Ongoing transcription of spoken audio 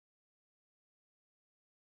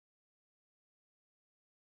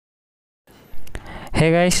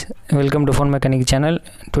Hey guys, welcome to Phone Mechanic channel.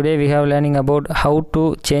 Today we have learning about how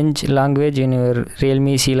to change language in your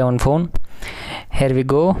Realme C11 phone. Here we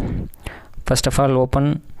go. First of all,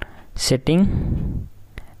 open setting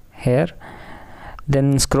here,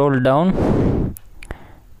 then scroll down.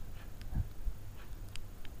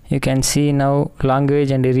 You can see now language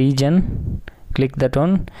and region. Click that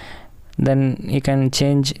one, then you can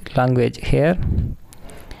change language here.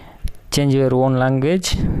 Change your own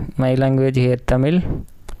language. My language here Tamil.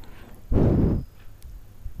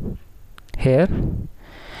 Here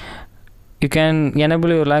you can enable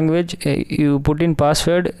your language. You put in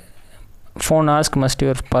password, phone ask must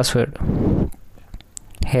your password.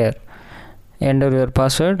 Here enter your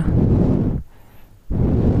password.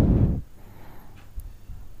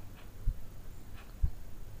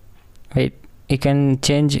 Wait, you can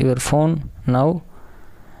change your phone now.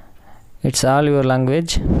 It's all your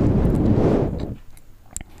language.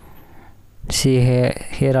 See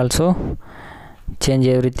here also change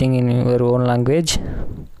everything in your own language.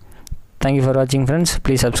 Thank you for watching friends.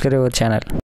 Please subscribe our channel.